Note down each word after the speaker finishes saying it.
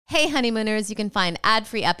Hey honeymooners, you can find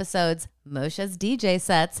ad-free episodes, Moshe's DJ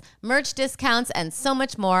sets, merch discounts, and so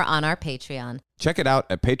much more on our Patreon. Check it out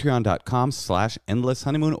at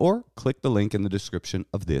patreon.com/endlesshoneymoon or click the link in the description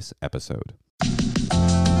of this episode.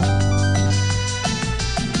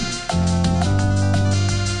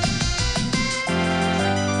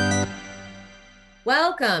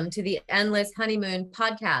 Welcome to the Endless Honeymoon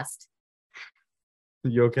podcast.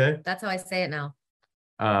 You okay? That's how I say it now.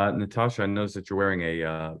 Natasha, I noticed that you're wearing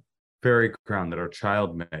a fairy crown that our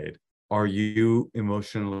child made. Are you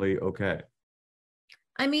emotionally okay?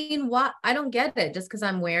 I mean, what? I don't get it. Just because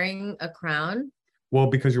I'm wearing a crown? Well,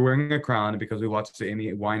 because you're wearing a crown and because we watched the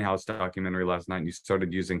Amy Winehouse documentary last night and you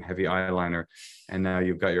started using heavy eyeliner and now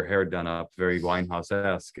you've got your hair done up very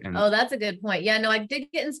Winehouse-esque. And oh, that's a good point. Yeah, no, I did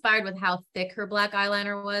get inspired with how thick her black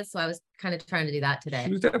eyeliner was. So I was kind of trying to do that today.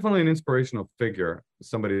 She was definitely an inspirational figure,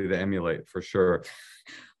 somebody to emulate for sure.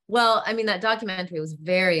 Well, I mean, that documentary was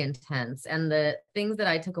very intense. And the things that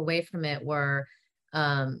I took away from it were,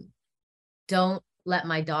 don't let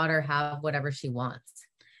my daughter have whatever she wants.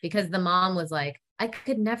 Because the mom was like, I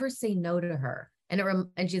could never say no to her.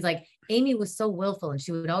 And she's like, Amy was so willful and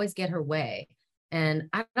she would always get her way. And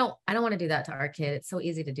I don't want to do that to our kid. It's so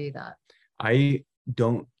easy to do that. I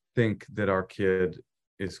don't think that our kid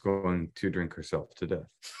is going to drink herself to death.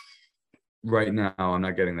 Right now, I'm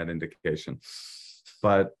not getting that indication.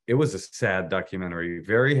 But it was a sad documentary,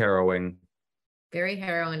 very harrowing. Very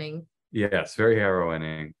harrowing. Yes, very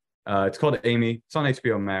harrowing. It's called Amy. It's on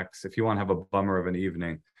HBO Max if you want to have a bummer of an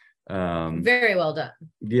evening. Very well done.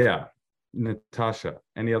 Yeah. Natasha,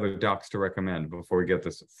 any other docs to recommend before we get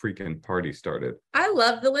this freaking party started? I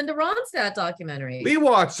love the Linda Ronstadt documentary. We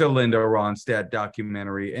watched a Linda Ronstadt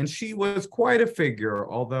documentary and she was quite a figure,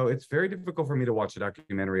 although it's very difficult for me to watch a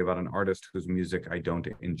documentary about an artist whose music I don't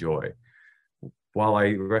enjoy. While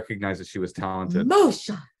I recognize that she was talented,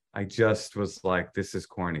 Moshe, I just was like, this is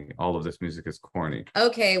corny. All of this music is corny.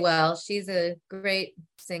 Okay, well, she's a great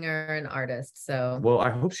singer and artist, so. Well, I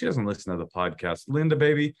hope she doesn't listen to the podcast. Linda,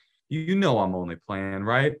 baby, you know I'm only playing,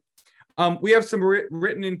 right? We have some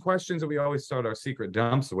written in questions that we always start our secret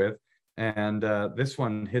dumps with. And this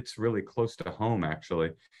one hits really close to home,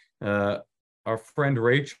 actually. Our friend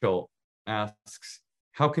Rachel asks,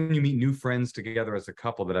 how can you meet new friends together as a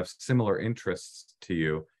couple that have similar interests to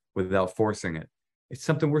you without forcing it? It's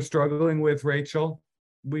something we're struggling with, Rachel.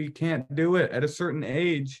 We can't do it. At a certain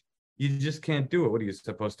age, you just can't do it. What are you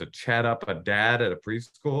supposed to chat up a dad at a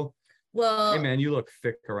preschool? Well, hey man, you look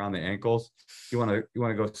thick around the ankles. You want to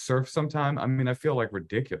go surf sometime? I mean, I feel like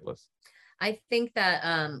ridiculous. I think that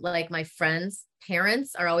like my friends'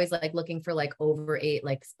 parents are always like looking for like over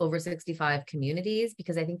 65 communities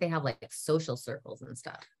because I think they have like social circles and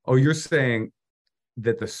stuff. Oh, you're saying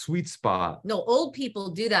that the sweet spot. No, old people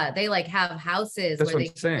do that. They like have houses where they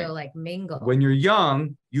can go like mingle. When you're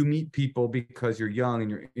young, you meet people because you're young and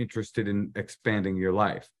you're interested in expanding your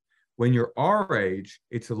life. When you're our age,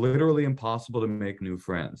 it's literally impossible to make new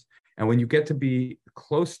friends. And when you get to be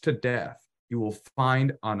close to death, you will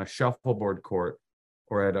find on a shuffleboard court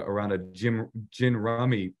or around a gin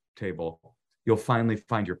rummy table, you'll finally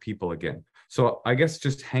find your people again. So I guess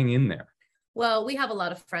just hang in there. Well, we have a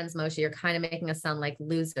lot of friends, Moshe. You're kind of making us sound like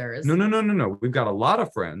losers. No. We've got a lot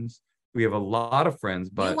of friends. We have a lot of friends,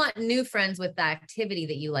 but you want new friends with the activity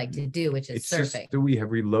that you like to do, which is surfing. It's just that we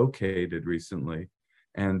have relocated recently.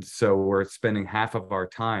 And so we're spending half of our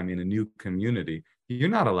time in a new community. You're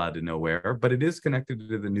not allowed to know where, but it is connected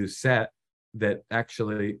to the new set that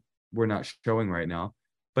actually we're not showing right now.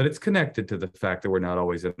 But it's connected to the fact that we're not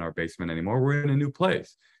always in our basement anymore. We're in a new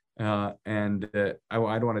place. I don't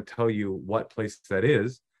want to tell you what place that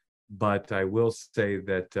is, but I will say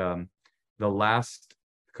that the last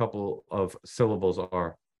couple of syllables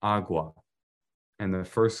are agua, and the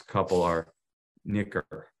first couple are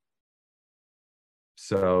knicker.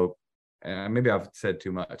 So maybe I've said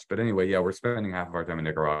too much, but anyway, yeah, we're spending half of our time in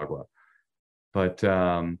Nicaragua. But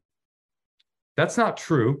that's not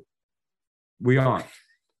true. We aren't.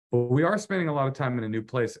 But we are spending a lot of time in a new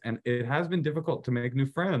place, and it has been difficult to make new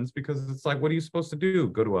friends because it's like, what are you supposed to do?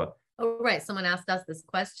 Go to a... Oh, right. Someone asked us this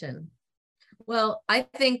question. Well, I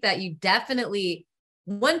think that you definitely,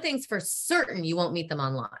 one thing's for certain, you won't meet them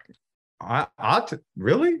online.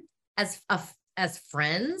 Really? As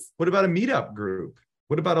friends? What about a meetup group?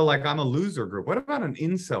 What about I'm a loser group? What about an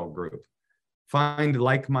incel group? Find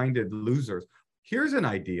like-minded losers. Here's an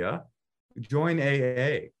idea. Join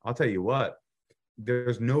AA. I'll tell you what.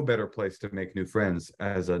 There's no better place to make new friends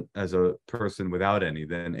as a person without any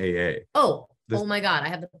than AA. Oh my God. I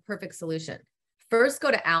have the perfect solution. First,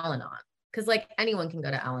 go to Al-Anon. Because like anyone can go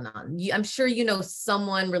to Al-Anon. I'm sure you know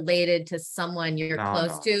someone related to someone you're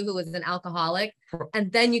close to who is an alcoholic.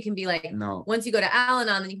 And then you can be like, once you go to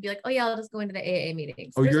Al-Anon, then you can be like, oh yeah, I'll just go into the AA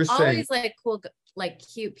meetings. Oh, There's you're always saying like cool, like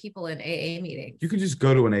cute people in AA meetings. you can just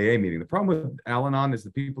go to an AA meeting. The problem with Al-Anon is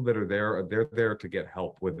the people that are there, they're there to get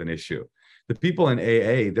help with an issue. The people in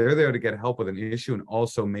AA, they're there to get help with an issue and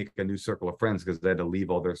also make a new circle of friends because they had to leave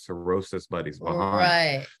all their cirrhosis buddies behind.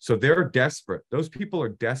 Right. So they're desperate. Those people are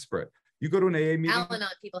desperate. You go to an AA meeting. Al-Anon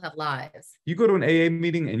people have lives. You go to an AA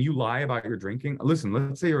meeting and you lie about your drinking. Listen,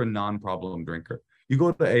 let's say you're a non-problem drinker. You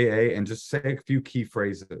go to AA and just say a few key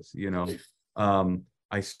phrases. You know,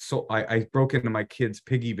 I broke into my kid's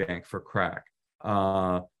piggy bank for crack.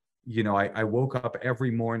 You know, I woke up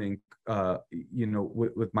every morning, you know,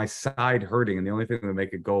 with my side hurting, and the only thing that would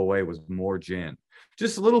make it go away was more gin.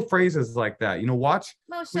 Just little phrases like that. You know, watch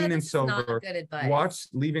Clean and Sober, watch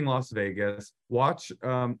Leaving Las Vegas, watch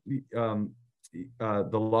The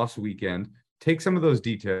Lost Weekend. Take some of those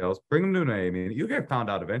details, bring them to an AA meeting. You'll get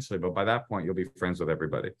found out eventually, but by that point, you'll be friends with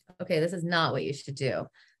everybody. Okay, this is not what you should do.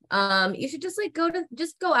 You should just like go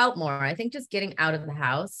out more. I think just getting out of the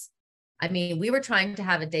house. I mean, we were trying to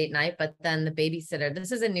have a date night, but then the babysitter,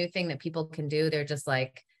 this is a new thing that people can do. They're just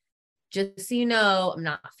like, just so you know, I'm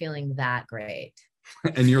not feeling that great.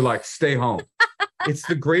 And you're like, stay home. It's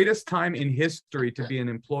the greatest time in history to be an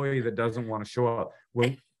employee that doesn't want to show up.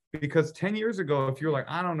 Well, because 10 years ago, if you're like,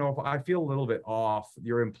 I don't know, if I feel a little bit off,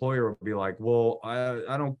 your employer would be like, well,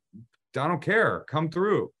 I don't care, come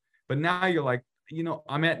through. But now you're like, you know,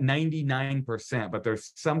 I'm at 99%, but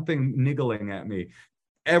there's something niggling at me.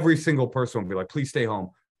 Every single person will be like, please stay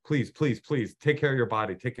home. Please, please, please take care of your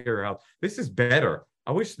body, take care of your health. This is better.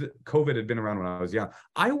 I wish that COVID had been around when I was young.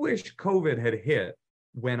 I wish COVID had hit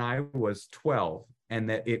when I was 12 and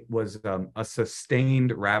that it was a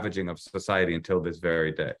sustained ravaging of society until this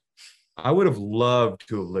very day. I would have loved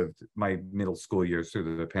to have lived my middle school years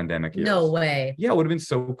through the pandemic years. No way. Yeah, it would have been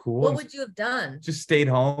so cool. What would you have done? Just stayed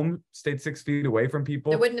home, stayed 6 feet away from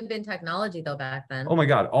people. There wouldn't have been technology though back then. Oh my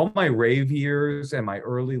God. All my rave years and my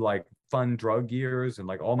early like fun drug years and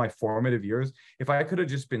like all my formative years, if I could have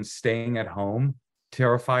just been staying at home,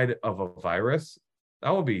 terrified of a virus,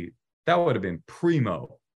 that would have been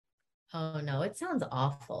primo. Oh no, it sounds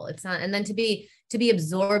awful. It's not. And then to be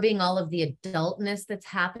absorbing all of the adultness that's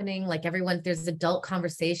happening, like there's adult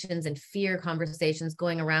conversations and fear conversations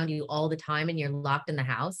going around you all the time, and you're locked in the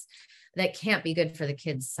house. That can't be good for the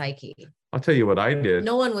kid's psyche. I'll tell you what I did.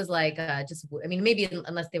 No one was like, I mean, maybe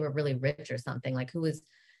unless they were really rich or something, like who was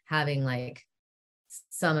having like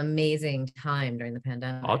some amazing time during the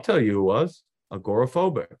pandemic. I'll tell you who was.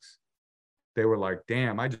 Agoraphobics. They were like,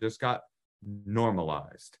 damn, I just got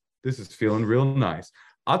normalized. This is feeling real nice.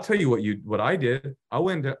 I'll tell you what I did. I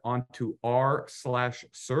went onto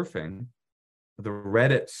r/surfing, the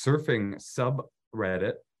Reddit surfing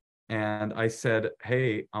subreddit, and I said,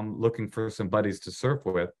 hey, I'm looking for some buddies to surf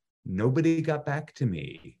with. Nobody got back to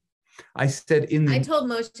me. I said I told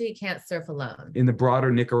Moshe he can't surf alone. In the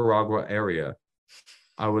broader Nicaragua area,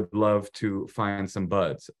 I would love to find some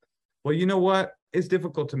buds. Well, you know what? It's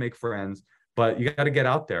difficult to make friends, but you got to get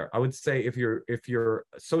out there. I would say if you're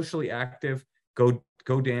socially active, go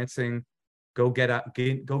dancing, go get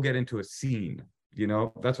into a scene. You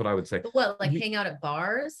know, that's what I would say. But what, like hang out at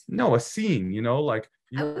bars? No, a scene, you know, like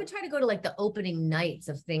I would try to go to like the opening nights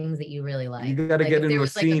of things that you really like. You got to get into a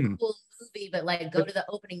scene. Like a cool movie, but like go to the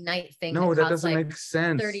opening night thing. No, that doesn't make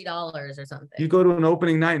sense. $30 or something. You go to an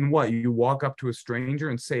opening night and what? You walk up to a stranger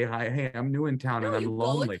and say, hi, hey, I'm new in town and I'm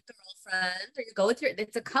lonely. Friend, or you go with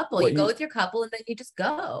it's a couple. You go with your couple and then you just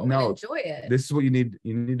go and enjoy it. This is what you need.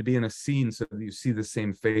 You need to be in a scene so that you see the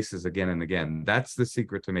same faces again and again. That's the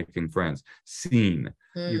secret to making friends. Scene.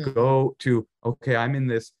 You go to, okay, I'm in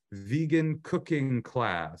this vegan cooking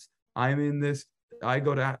class. I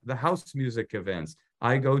go to the house music events.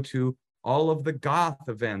 I go to all of the goth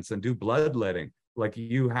events and do bloodletting. Like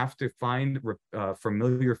you have to find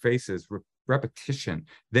familiar faces, repetition,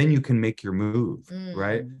 then you can make your move,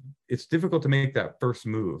 right? It's difficult to make that first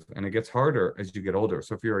move and it gets harder as you get older.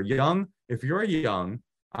 So if you're young,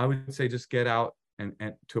 I would say just get out and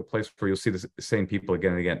to a place where you'll see the same people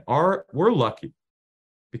again and again. We're lucky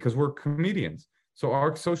because we're comedians. So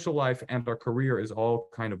our social life and our career is all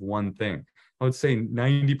kind of one thing. I would say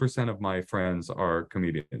 90% of my friends are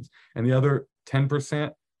comedians and the other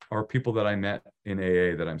 10% are people that I met in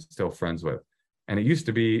AA that I'm still friends with. And it used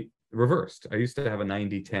to be reversed. I used to have a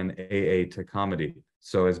 90-10 AA to comedy.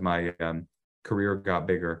 So as my career got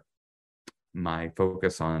bigger, my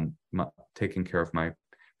focus on taking care of my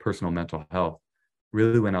personal mental health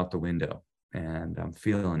really went out the window, and I'm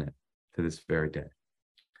feeling it to this very day.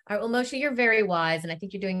 All right, well, Moshe, you're very wise, and I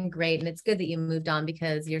think you're doing great. And it's good that you moved on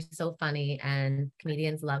because you're so funny and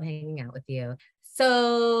comedians love hanging out with you.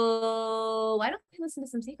 So why don't we listen to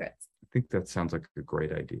some secrets? I think that sounds like a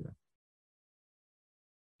great idea.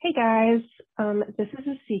 Hey guys, this is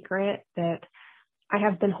a secret that I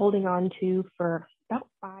have been holding on to for about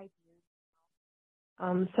 5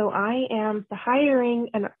 years. So I am the hiring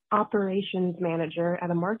and operations manager at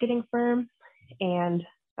a marketing firm. And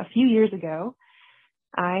a few years ago,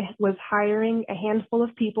 I was hiring a handful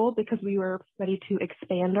of people because we were ready to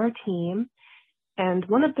expand our team. And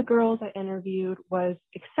one of the girls I interviewed was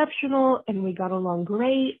exceptional and we got along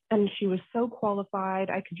great. And she was so qualified.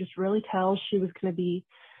 I could just really tell she was going to be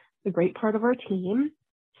a great part of our team.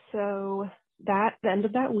 So at the end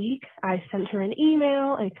of that week, I sent her an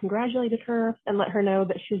email and congratulated her and let her know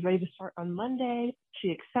that she was ready to start on Monday.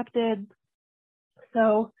 She accepted.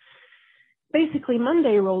 So basically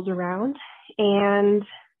Monday rolls around, and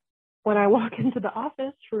when I walk into the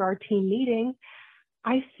office for our team meeting,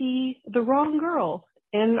 I see the wrong girl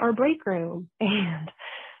in our break room. And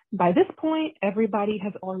by this point, everybody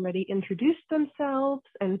has already introduced themselves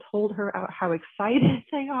and told her how excited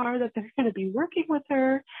they are that they're going to be working with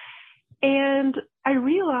her. And I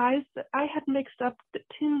realized that I had mixed up the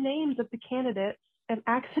two names of the candidates and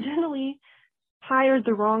accidentally hired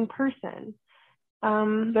the wrong person.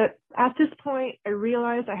 But at this point, I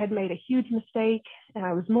realized I had made a huge mistake and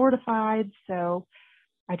I was mortified. So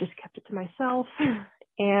I just kept it to myself.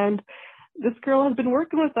 And this girl has been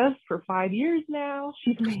working with us for 5 years now.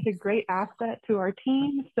 She's made a great asset to our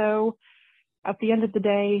team. So at the end of the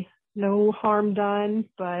day, no harm done,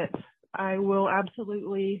 but I will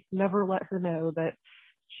absolutely never let her know that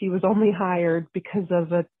she was only hired because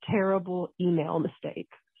of a terrible email mistake.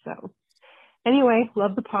 So anyway,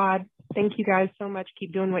 love the pod. Thank you guys so much.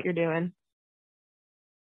 Keep doing what you're doing.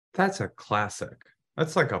 That's a classic.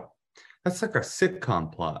 That's like a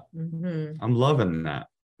sitcom plot. Mm-hmm. I'm loving that.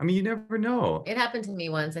 I mean, you never know. It happened to me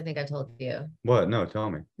once. I think I told you. What? No, tell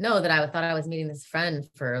me. No, that I thought I was meeting this friend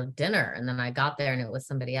for dinner, and then I got there and it was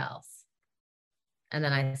somebody else. And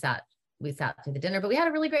then we sat through the dinner, but we had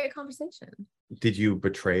a really great conversation. Did you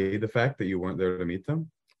betray the fact that you weren't there to meet them?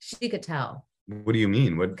 She could tell. What do you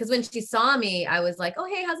mean? What? Because when she saw me, I was like, "Oh,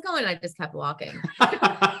 hey, how's it going?" And I just kept walking.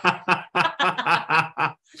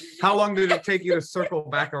 How long did it take you to circle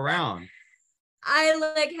back around?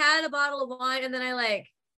 I had a bottle of wine, and then I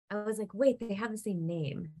was like, wait, they have the same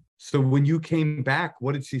name. So when you came back,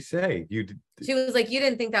 what did she say? She was like, you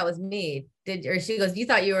didn't think that was me, did you? Or she goes, you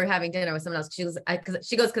thought you were having dinner with someone else. She goes,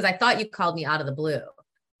 because I thought you called me out of the blue.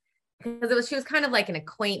 Because she was kind of like an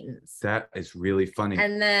acquaintance. That is really funny.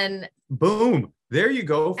 And then boom, there you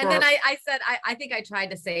go. And then I said, I think I tried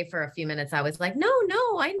to say for a few minutes, I was like, no,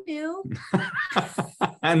 I knew.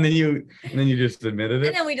 and then you just admitted it.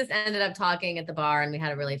 And then we just ended up talking at the bar and we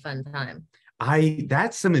had a really fun time.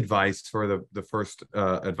 That's some advice for the first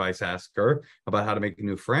advice asker about how to make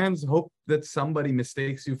new friends. Hope that somebody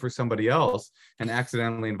mistakes you for somebody else and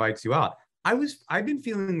accidentally invites you out. I've been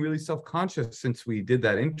feeling really self-conscious since we did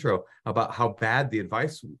that intro about how bad the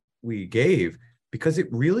advice we gave, because it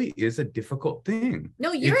really is a difficult thing.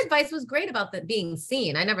 No, your advice was great about being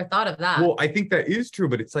seen. I never thought of that. Well, I think that is true,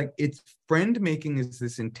 but it's friend making is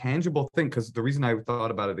this intangible thing. Because the reason I thought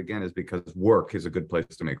about it again is because work is a good place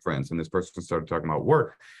to make friends. And this person started talking about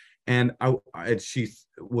work. And she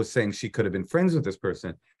was saying she could have been friends with this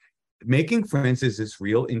person. Making friends is this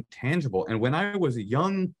real intangible. And when I was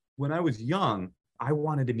young, I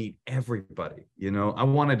wanted to meet everybody.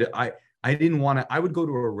 I would go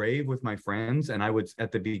to a rave with my friends, and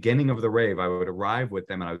at the beginning of the rave, I would arrive with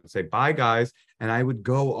them and I would say, bye guys. And I would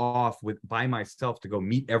go off by myself to go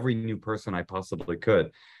meet every new person I possibly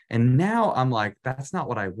could. And now I'm like, that's not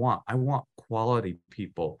what I want. I want quality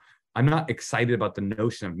people. I'm not excited about the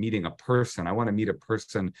notion of meeting a person. I want to meet a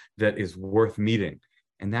person that is worth meeting.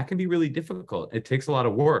 And that can be really difficult. It takes a lot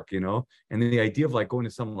of work, and then the idea of going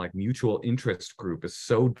to some mutual interest group is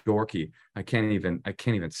so dorky. I can't even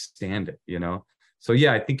stand it, So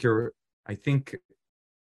yeah, I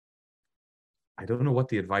don't know what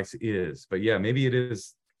the advice is, but yeah, maybe it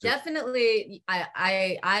is. Definitely.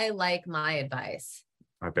 I like my advice.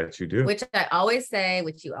 I bet you do. Which I always say,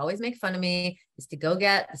 which you always make fun of me, is to go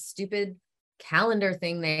get the stupid calendar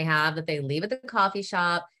thing they have that they leave at the coffee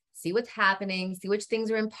shop. See what's happening, see which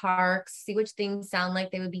things are in parks, see which things sound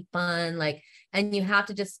like they would be fun. And you have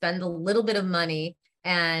to just spend a little bit of money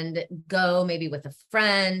and go maybe with a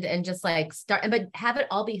friend and just start, but have it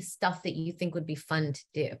all be stuff that you think would be fun to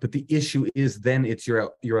do. But the issue is then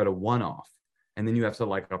you're at a one-off. And then you have to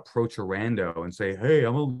like approach a rando and say, hey,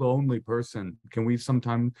 I'm a lonely person. Can we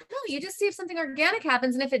sometime? No, you just see if something organic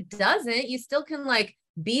happens. And if it doesn't, you still can like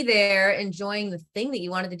be there enjoying the thing that you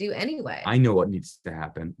wanted to do anyway. I know what needs to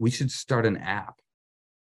happen. We should start an app.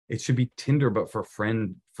 It should be Tinder, but for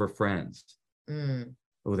friends. Mm.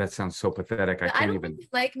 Oh, that sounds so pathetic. I But I can't don't even. really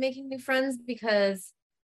like making new friends because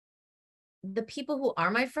the people who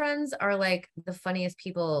are my friends are like the funniest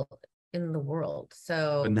people in the world.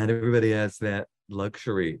 So But not everybody has that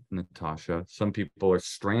luxury, Natasha. Some people are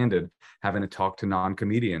stranded having to talk to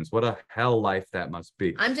non-comedians. What a hell life that must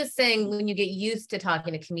be. I'm just saying, when you get used to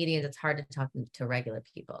talking to comedians, it's hard to talk to regular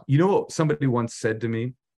people. You know what somebody once said to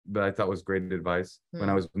me that I thought was great advice when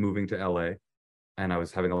I was moving to LA and I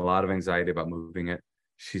was having a lot of anxiety about moving it.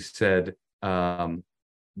 She said,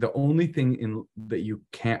 the only thing that you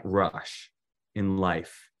can't rush in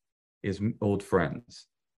life is old friends.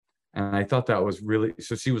 And I thought that was really,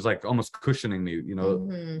 so she was like almost cushioning me,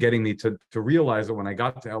 getting me to realize that when I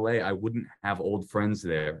got to LA, I wouldn't have old friends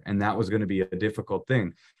there. And that was going to be a difficult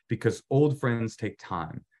thing because old friends take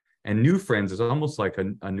time. And new friends is almost like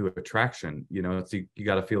a new attraction. It's, you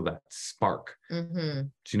got to feel that spark. Do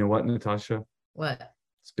you know what, Natasha? What?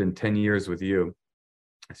 It's been 10 years with you.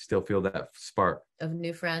 I still feel that spark. Of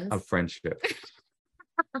new friends? Of friendship.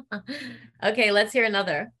 Okay, let's hear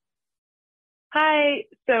another. Hi.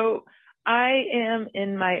 So I am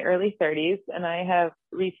in my early 30s and I have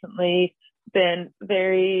recently been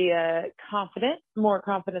very confident, more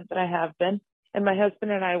confident than I have been. And my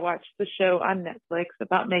husband and I watched the show on Netflix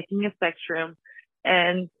about making a sex room.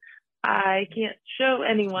 And I can't show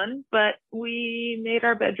anyone, but we made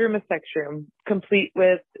our bedroom a sex room, complete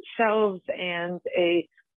with shelves and a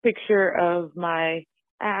picture of my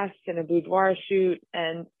ass in a boudoir shoot.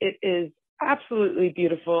 And it is absolutely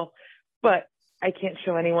beautiful, but I can't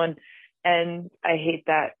show anyone. And I hate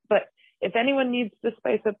that. But if anyone needs to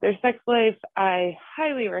spice up their sex life, I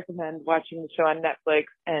highly recommend watching the show on Netflix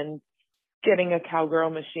and getting a cowgirl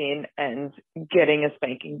machine and getting a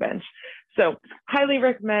spanking bench. So highly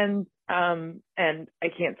recommend, and I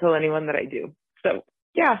can't tell anyone that I do. So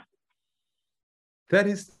yeah. That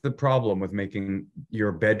is the problem with making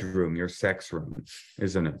your bedroom your sex room,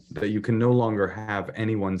 isn't it? That you can no longer have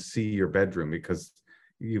anyone see your bedroom because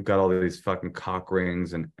you've got all these fucking cock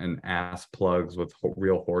rings and ass plugs with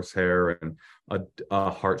real horsehair and a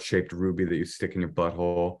heart-shaped ruby that you stick in your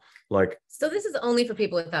butthole. Like, so this is only for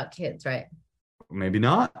people without kids, right? Maybe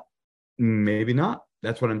not. Maybe not.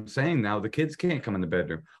 That's what I'm saying now. The kids can't come in the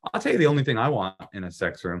bedroom. I'll tell you the only thing I want in a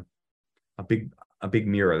sex room, a big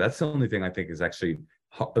mirror. That's the only thing I think is actually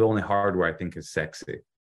the only hardware I think is sexy.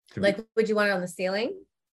 Like, would you want it on the ceiling?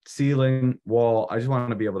 Ceiling, wall. I just want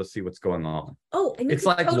to be able to see what's going on. Oh, and it's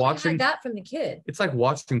like totally watching that from the kid. It's like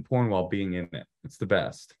watching porn while being in it. It's the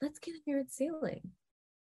best. Let's get a mirrored ceiling.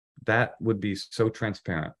 That would be so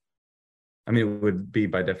transparent. I mean, it would be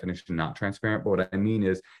by definition not transparent, but what I mean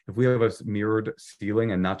is if we have a mirrored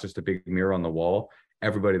ceiling and not just a big mirror on the wall,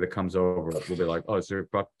 everybody that comes over will be like, oh, is there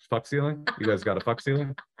a fuck ceiling? You guys got a fuck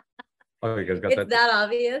ceiling? Oh, you guys got it's that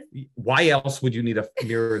obvious? Why else would you need a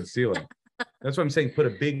mirrored ceiling? That's what I'm saying. Put a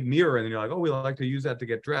big mirror and you're like, oh, we like to use that to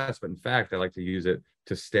get dressed. But in fact, I like to use it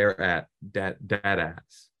to stare at dad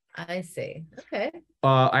ass. I see. Okay.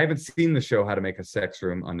 I haven't seen the show How to Make a Sex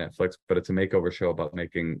Room on Netflix, but it's a makeover show about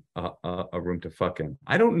making a room to fuck in.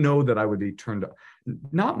 I don't know that I would be turned on.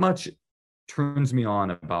 Not much turns me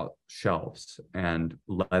on about shelves and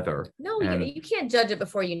leather. No, you can't judge it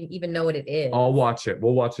before you even know what it is. I'll watch it.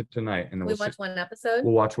 We'll watch it tonight. And then we'll watch one episode?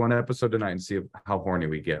 We'll watch one episode tonight and see how horny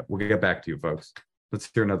we get. We'll get back to you, folks. Let's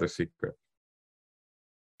hear another secret.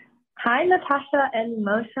 Hi, Natasha and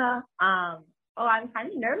Moshe. I'm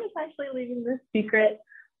kind of nervous actually leaving this secret.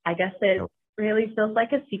 I guess it really feels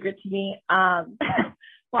like a secret to me. Well,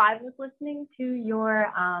 I was listening to your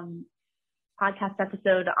podcast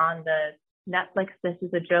episode on the Netflix This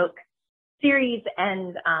Is a Joke series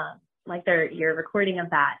and your recording of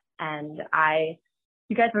that. And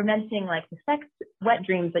you guys were mentioning like the sex wet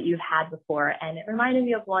dreams that you've had before. And it reminded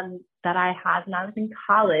me of one that I had when I was in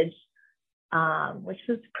college, which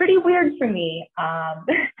was pretty weird for me.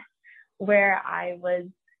 Where I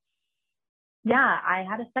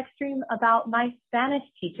had a sex dream about my Spanish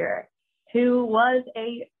teacher, who was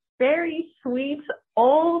a very sweet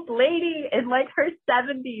old lady in like her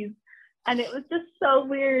 70s. And it was just so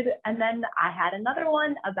weird. And then I had another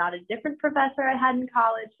one about a different professor I had in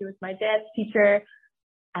college, who was my dance teacher.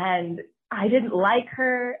 And I didn't like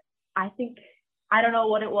her. I don't know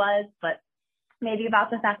what it was, but maybe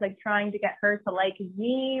about the fact like trying to get her to like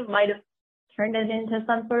me might have turned it into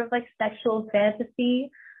some sort of like sexual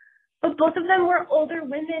fantasy. but both of them were older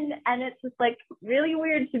women, and it's just like really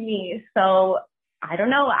weird to me. So I don't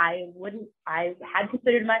know. I had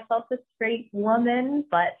considered myself a straight woman,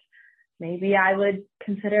 but maybe I would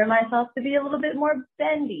consider myself to be a little bit more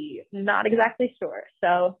bendy. Not exactly sure.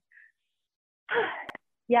 So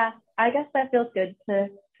yeah, I guess that feels good to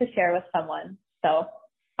share with someone. So,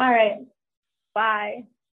 all right. Bye.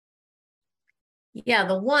 Yeah,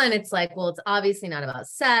 the one, it's like, well, it's obviously not about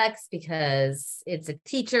sex because it's a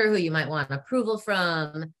teacher who you might want approval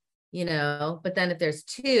from, but then if there's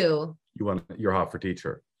two, you're hot for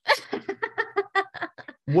teacher.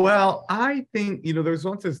 Well, I think, there's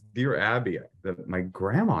once this Dear Abby that my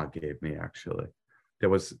grandma gave me, actually. There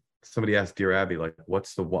was somebody asked Dear Abby, like, what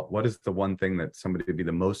is the one thing that somebody would be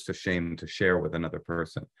the most ashamed to share with another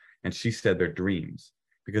person? And she said their dreams,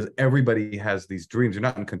 because everybody has these dreams. You're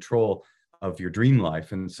not in control of your dream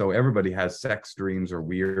life. And so everybody has sex dreams or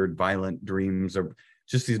weird, violent dreams or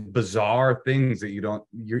just these bizarre things that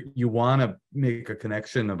you want to make a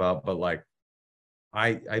connection about, but like,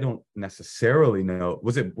 I don't necessarily know.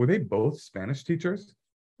 Were they both Spanish teachers?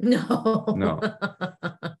 No.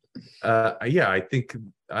 Yeah, I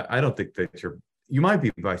don't think that you might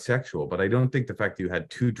be bisexual, but I don't think the fact that you had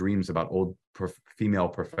two dreams about old female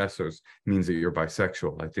professors means that you're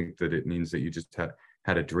bisexual. I think that it means that you just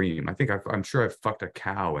had a dream. I'm sure I've fucked a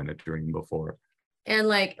cow in a dream before. And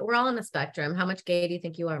like, we're all on a spectrum. How much gay do you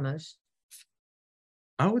think you are, Moshe?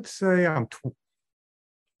 I would say I'm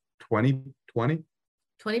 20.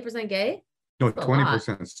 20% gay? No,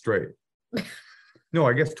 20% straight. No,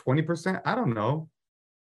 I guess 20%. I don't know.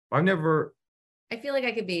 I feel like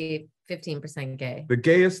I could be 15% gay. The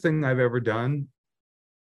gayest thing I've ever done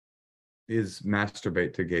is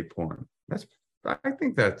masturbate to gay porn. I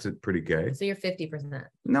think that's pretty gay. So you're 50%.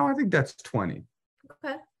 No, I think that's 20.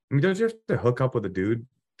 Okay. I mean, don't you have to hook up with a dude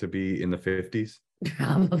to be in the 50s?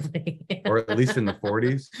 Probably. Or at least in the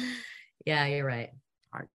 40s? Yeah, you're right.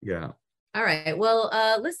 Yeah. All right. Well,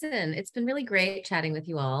 listen, it's been really great chatting with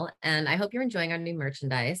you all, and I hope you're enjoying our new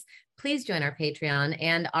merchandise. Please join our Patreon,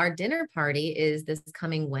 and our dinner party is this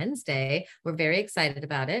coming Wednesday. We're very excited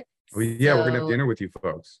about it. Well, yeah, we're gonna have dinner with you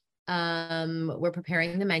folks. We're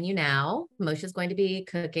preparing the menu now. Moshe's going to be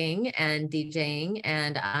cooking and DJing,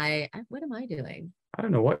 and what am I doing? I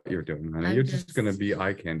don't know what you're doing, honey. You're just gonna be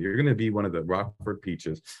eye candy. You're gonna be one of the Rockford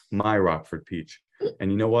peaches, my Rockford peach. And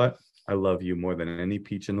you know what? I love you more than any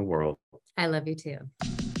peach in the world. I love you too.